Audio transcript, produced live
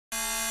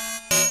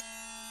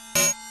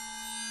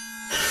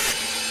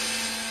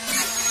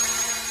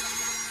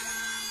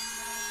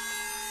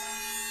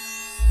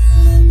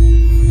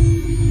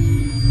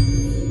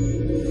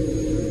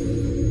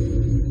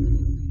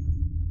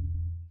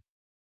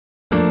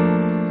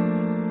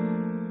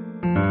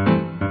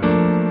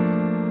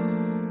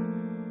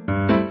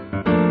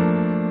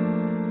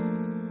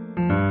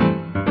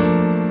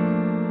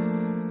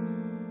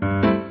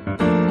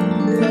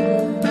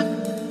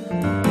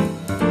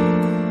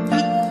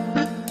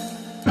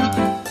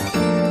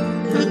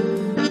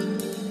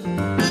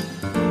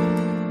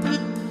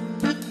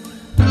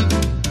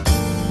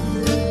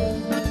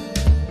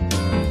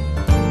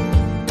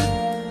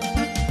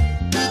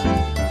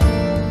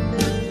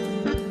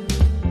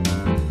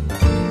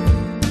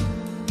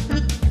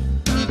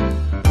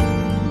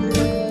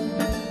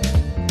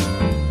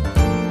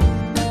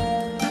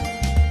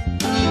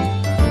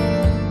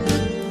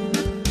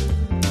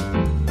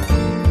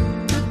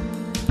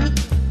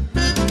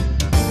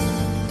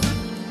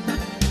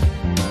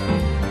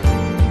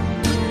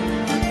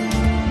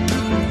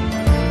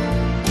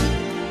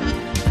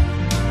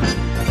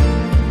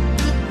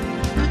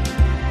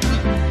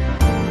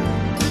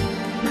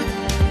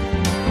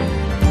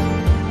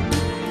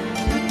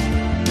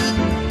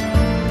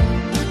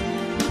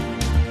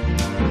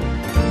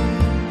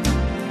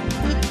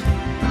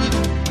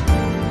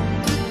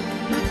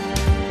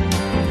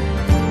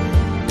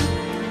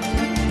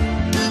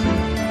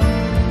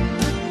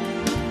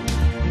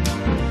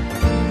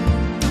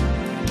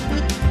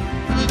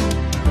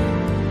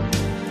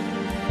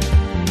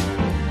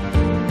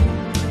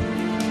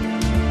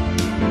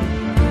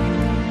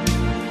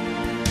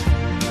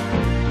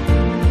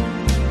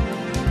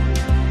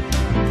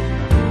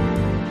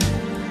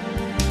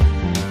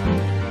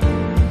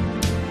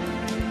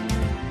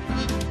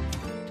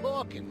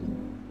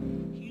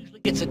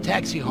gets a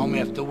taxi home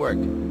after work,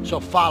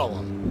 so follow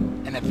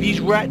him. And if he's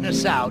ratting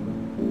us out,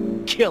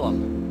 kill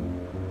him.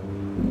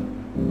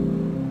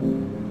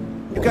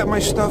 You got my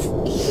stuff?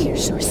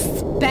 Here's your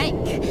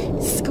spank,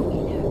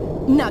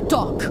 squealer. Now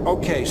talk.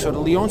 Okay, so the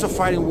Leons are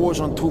fighting wars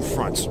on two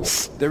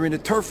fronts. They're in a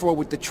turf war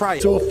with the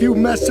Triad. So if you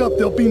mess up,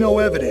 there'll be no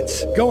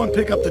evidence. Go and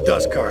pick up the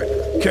dust cart.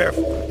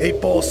 Careful.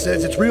 8-Ball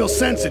says it's real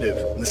sensitive,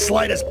 and the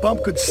slightest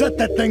bump could set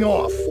that thing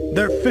off.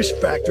 Their fish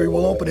factory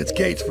will open its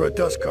gates for a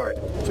dust cart,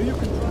 so you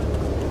can try.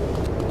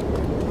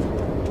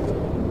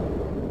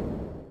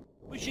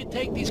 We should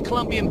take these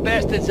Colombian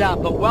bastards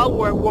out, but while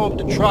we're at war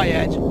with the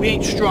Triads, we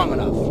ain't strong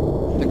enough.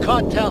 The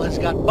cartel has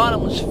got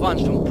bottomless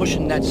funds from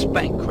pushing that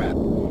spank crap.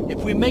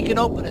 If we make an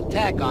open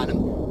attack on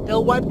them,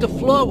 they'll wipe the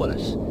floor with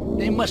us.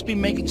 They must be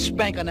making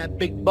spank on that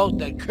big boat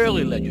that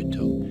Curly led you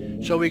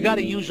to. So we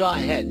gotta use our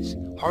heads.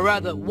 Or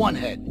rather, one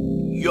head.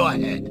 Your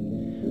head.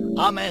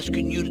 I'm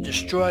asking you to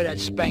destroy that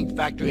spank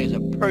factory as a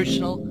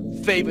personal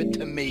favor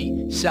to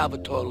me,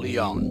 Salvatore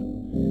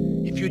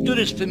Leone. If you do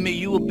this for me,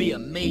 you will be a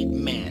made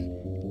man.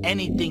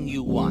 Anything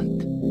you want.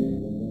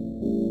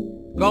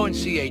 Go and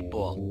see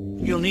 8-Ball.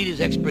 You'll need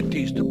his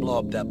expertise to blow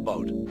up that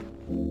boat.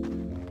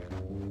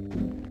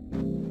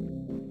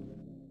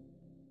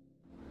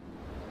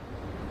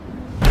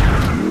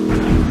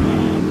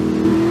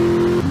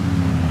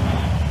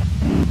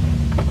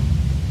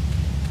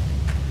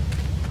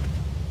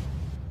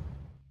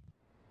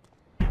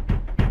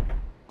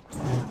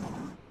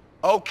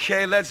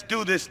 Okay, let's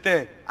do this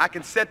then. I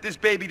can set this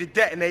baby to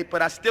detonate,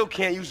 but I still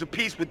can't use a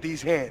piece with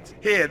these hands.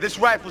 Here, this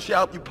rifle should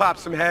help you pop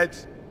some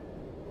heads.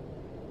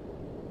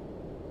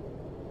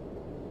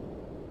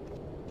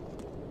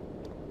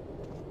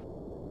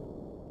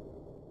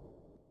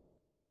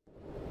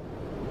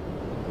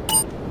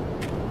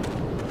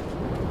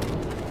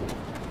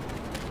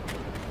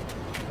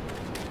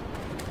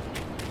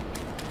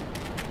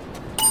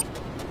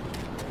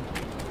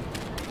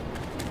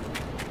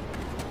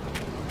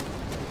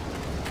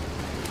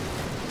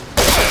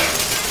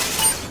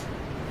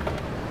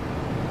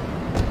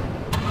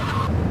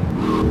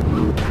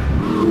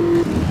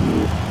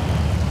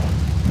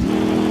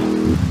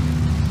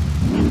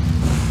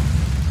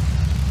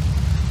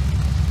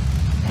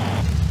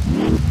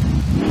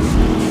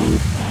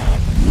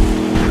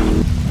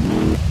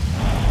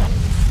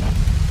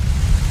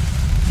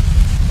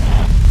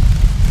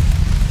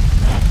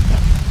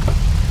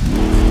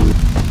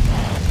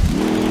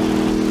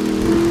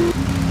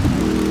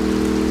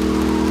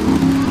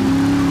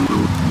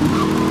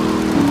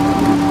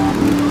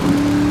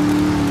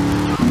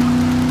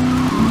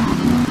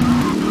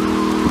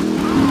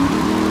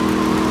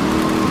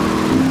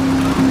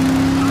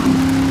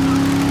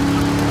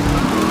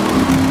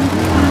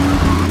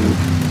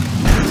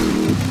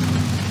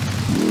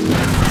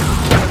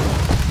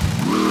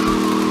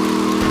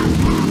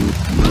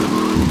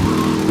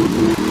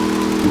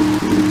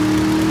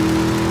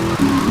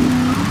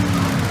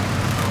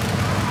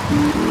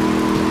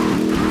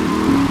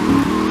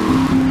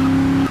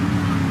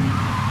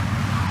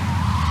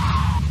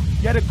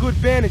 Get a good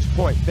vantage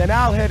point, then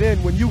I'll head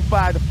in when you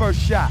fire the first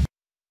shot.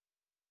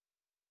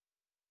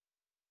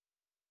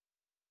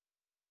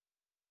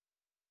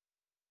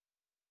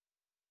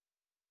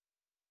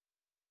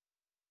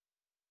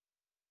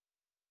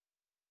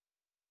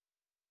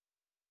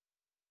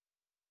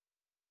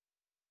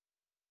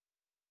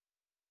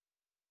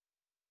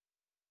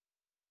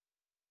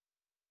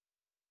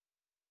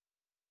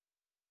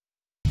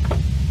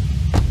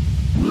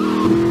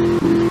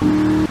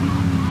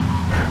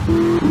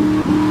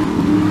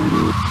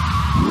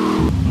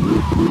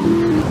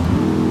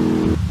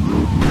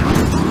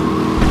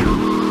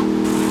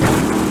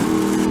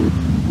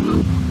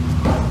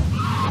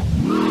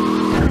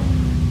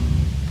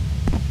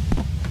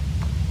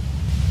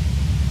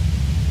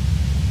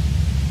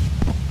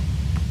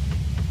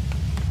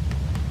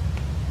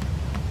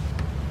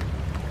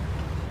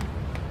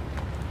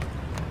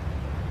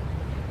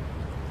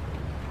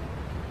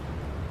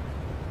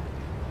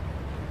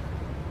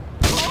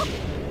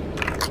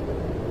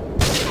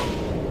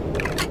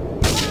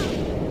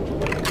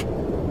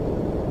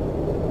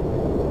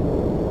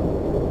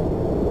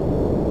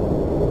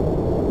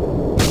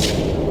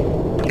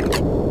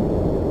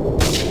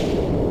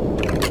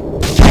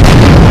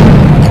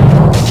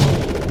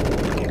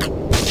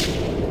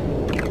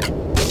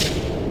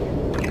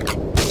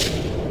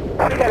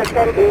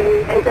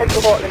 Headed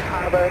to Portland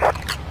Harbour.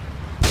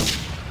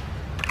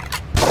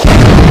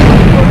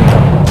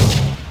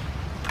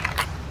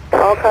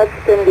 All cars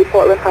vicinity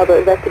Portland Harbour.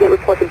 Investigate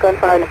reported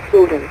gunfire and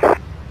explosions.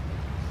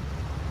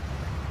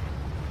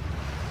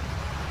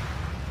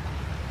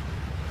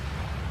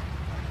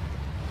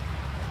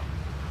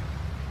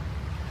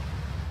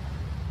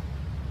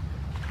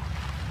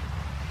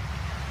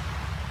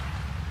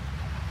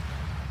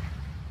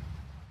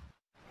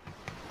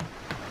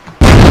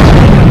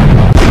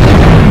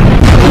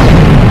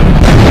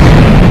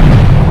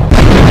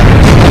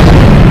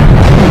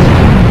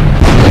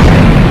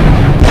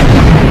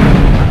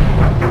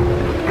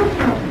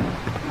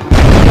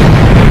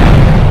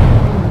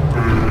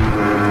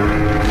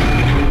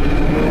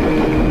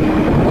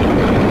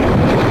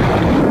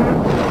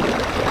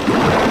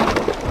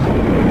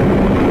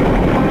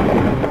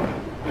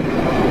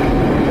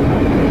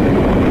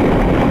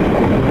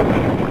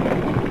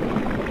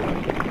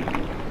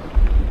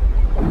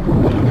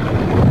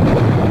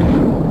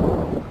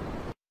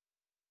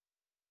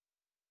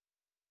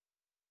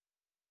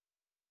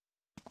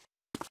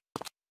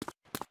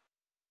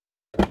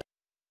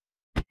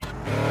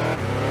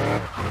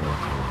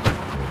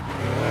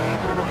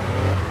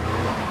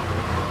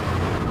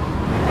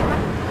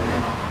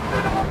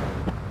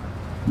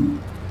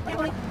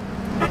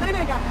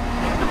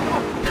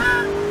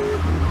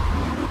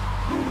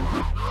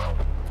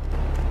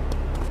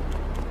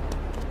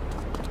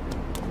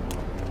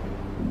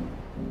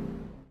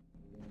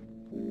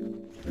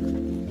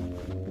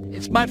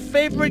 my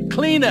favorite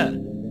cleaner.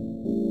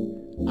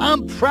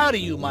 I'm proud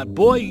of you, my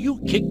boy. You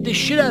kicked the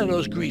shit out of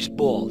those grease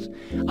balls.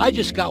 I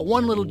just got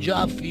one little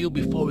job for you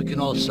before we can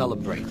all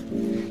celebrate.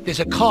 There's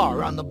a car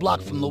around the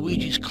block from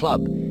Luigi's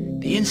club.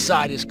 The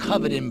inside is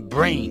covered in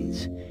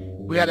brains.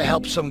 We gotta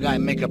help some guy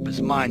make up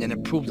his mind, and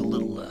it proved a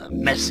little,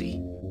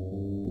 messy.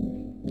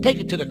 Take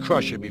it to the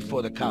crusher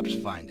before the cops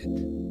find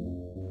it.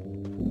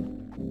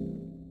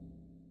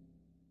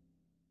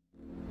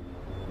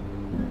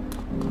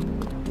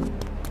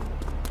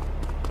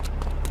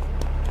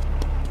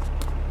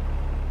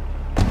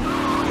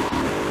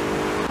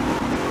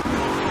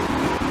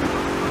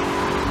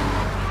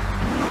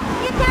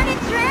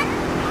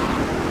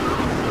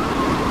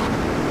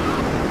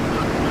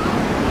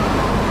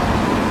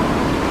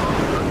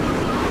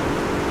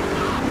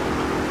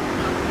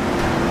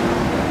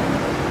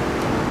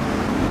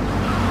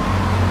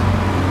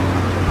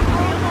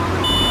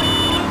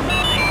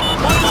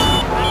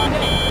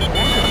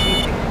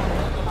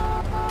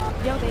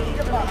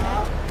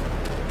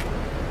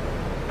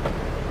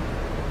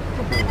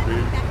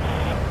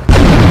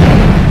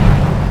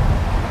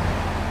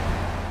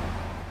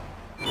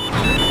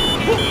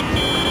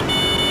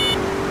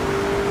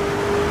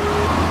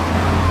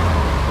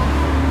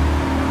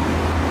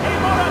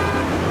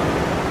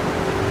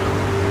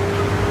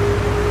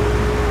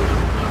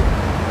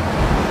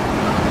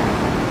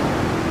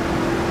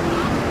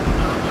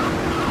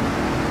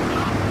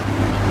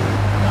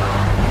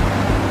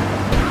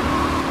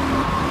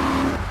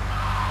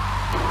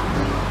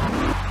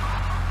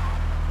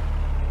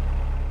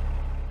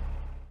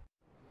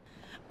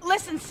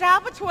 Listen,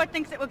 Salvatore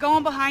thinks that we're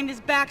going behind his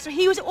back, so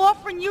he was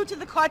offering you to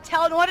the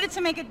cartel in order to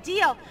make a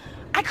deal.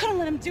 I couldn't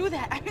let him do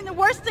that. I mean, the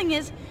worst thing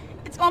is,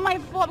 it's all my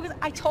fault because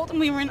I told him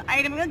we were an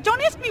item.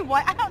 Don't ask me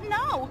why. I don't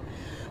know.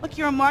 Look,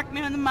 you're a marked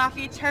man on the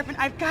Mafia turf, and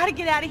I've got to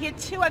get out of here,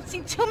 too. I've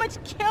seen too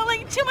much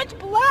killing, too much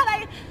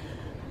blood.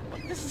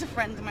 This is a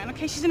friend of mine,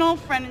 okay? She's an old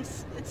friend, and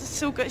it's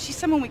so good. She's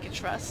someone we could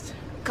trust.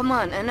 Come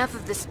on, enough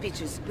of the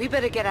speeches. We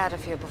better get out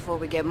of here before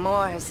we get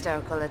more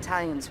hysterical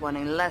Italians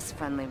wanting less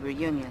friendly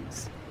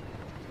reunions.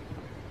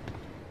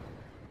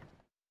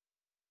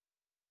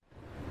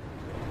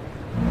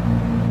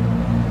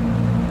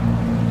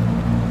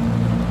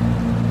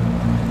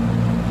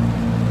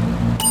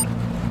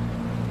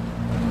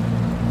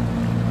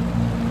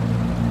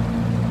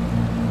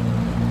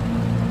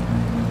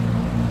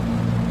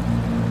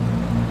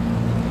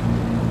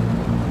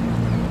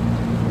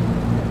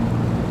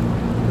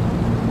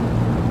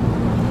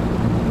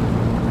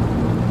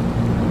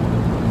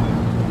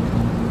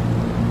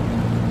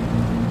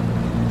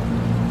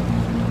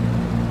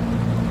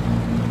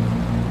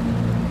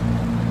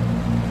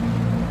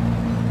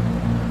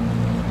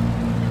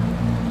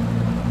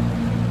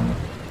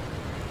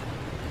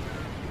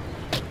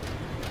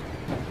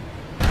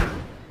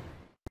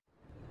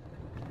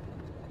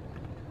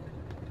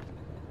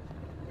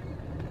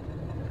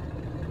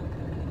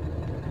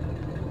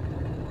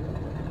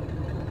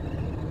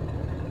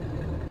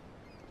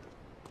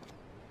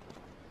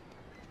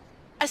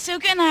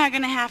 Asuka and I are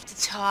gonna have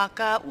to talk.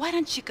 Why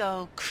don't you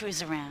go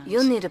cruise around?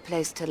 You'll need a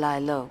place to lie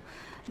low.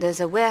 There's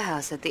a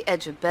warehouse at the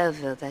edge of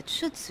Belleville that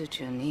should suit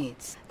your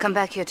needs. Come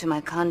back here to my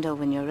condo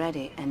when you're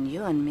ready, and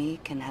you and me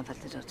can have a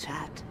little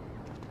chat.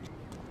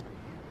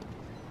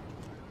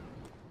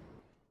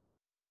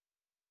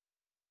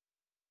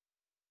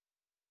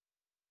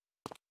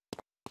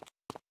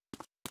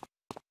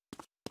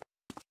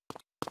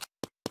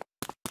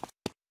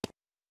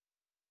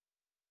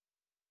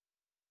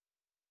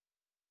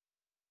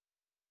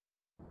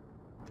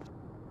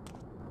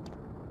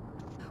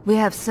 We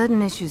have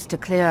certain issues to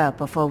clear up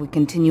before we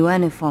continue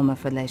any form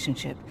of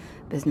relationship,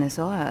 business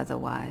or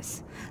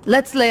otherwise.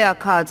 Let's lay our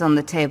cards on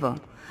the table.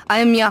 I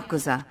am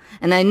Yakuza,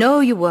 and I know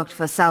you worked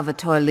for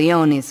Salvatore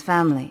Leone's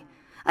family.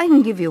 I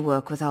can give you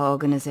work with our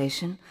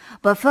organization,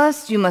 but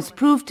first you must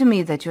prove to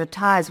me that your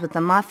ties with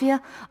the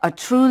Mafia are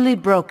truly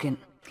broken.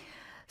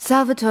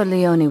 Salvatore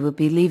Leone will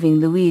be leaving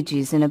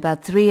Luigi's in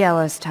about 3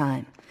 hours'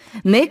 time.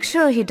 Make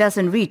sure he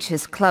doesn't reach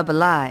his club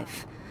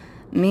alive.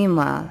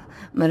 Meanwhile,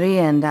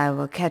 Maria and I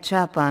will catch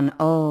up on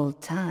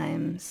old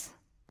times.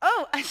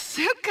 Oh,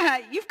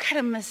 Asuka, you've got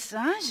a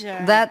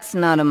massager. That's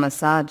not a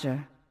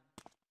massager.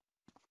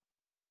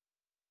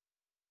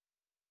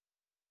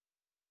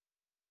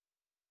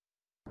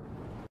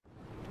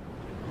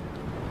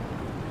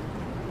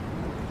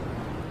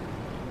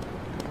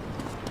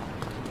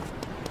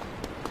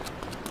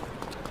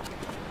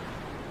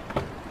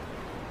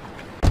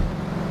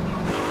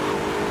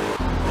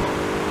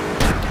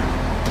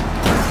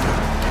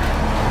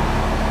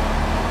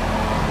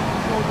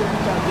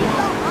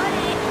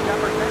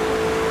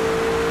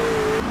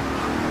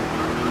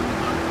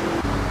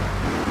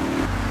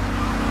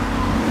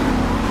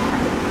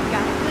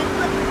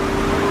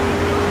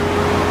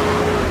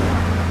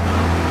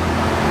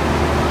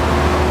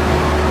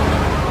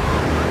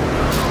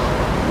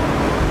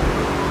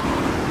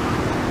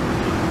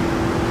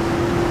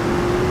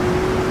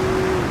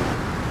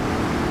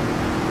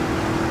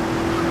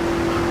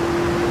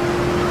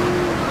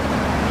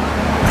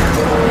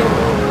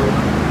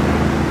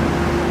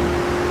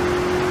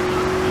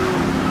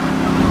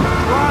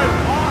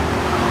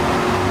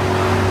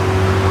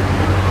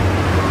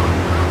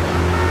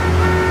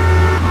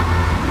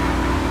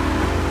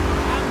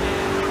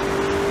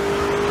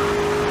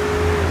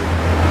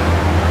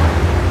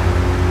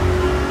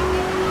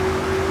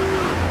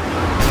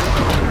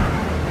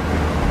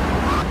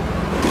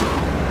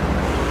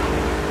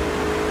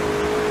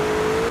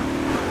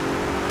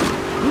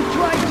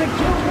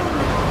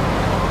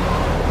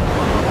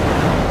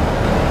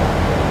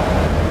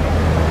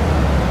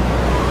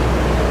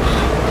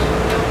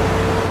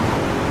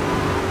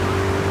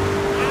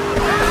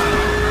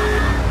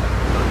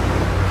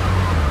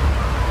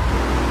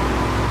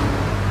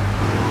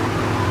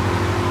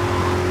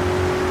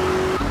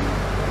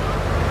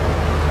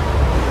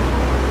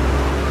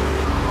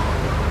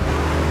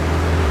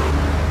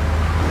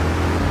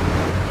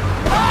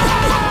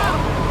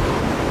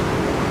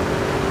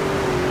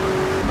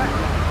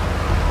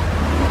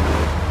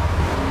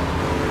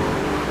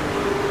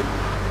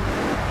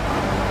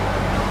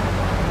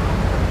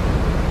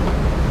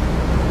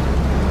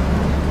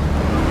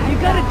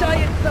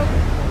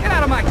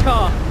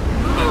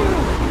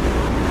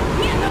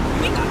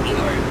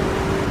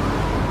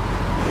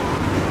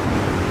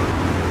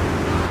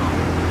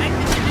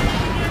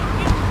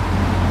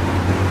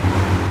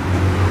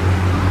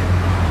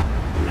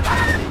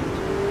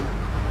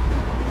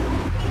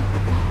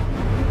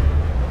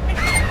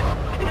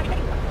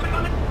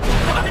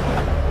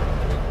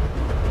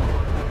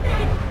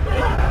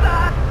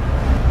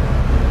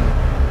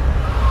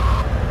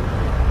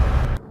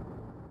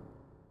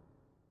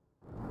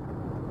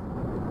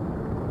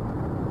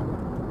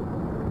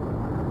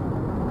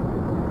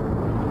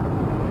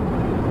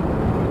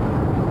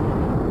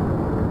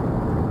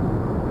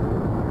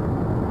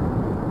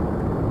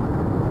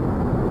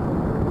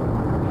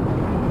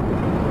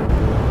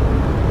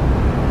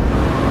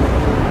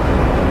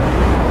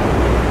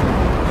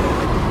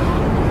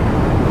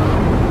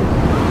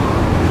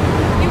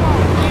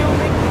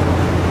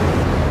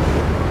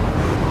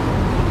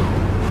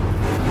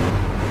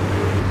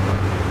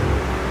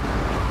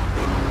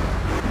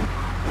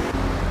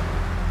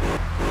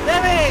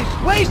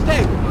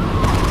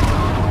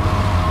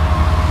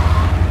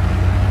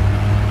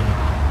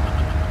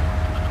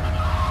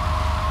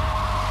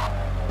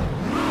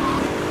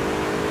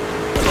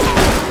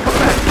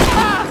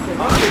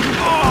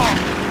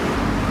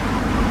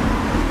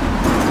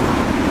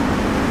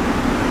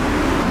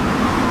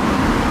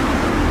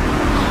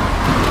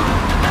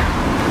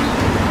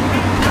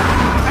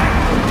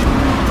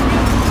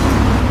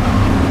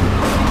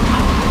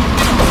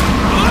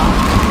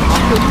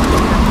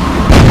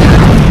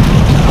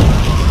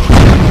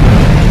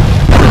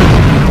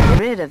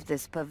 of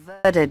this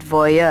perverted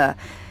voyeur.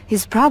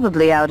 He's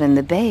probably out in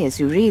the bay as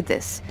you read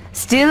this.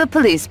 Steal a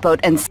police boat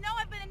and... I know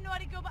I've been a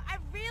naughty girl, but I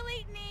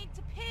really need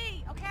to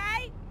pee,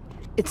 okay?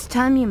 It's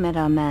time you met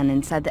our man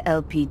inside the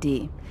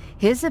LPD.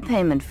 Here's a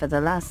payment for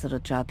the last little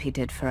job he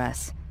did for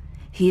us.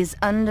 He is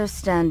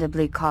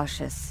understandably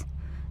cautious.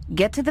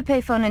 Get to the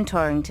payphone in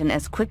Torrington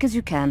as quick as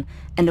you can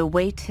and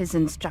await his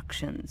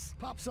instructions.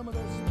 Pop some of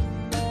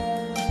those.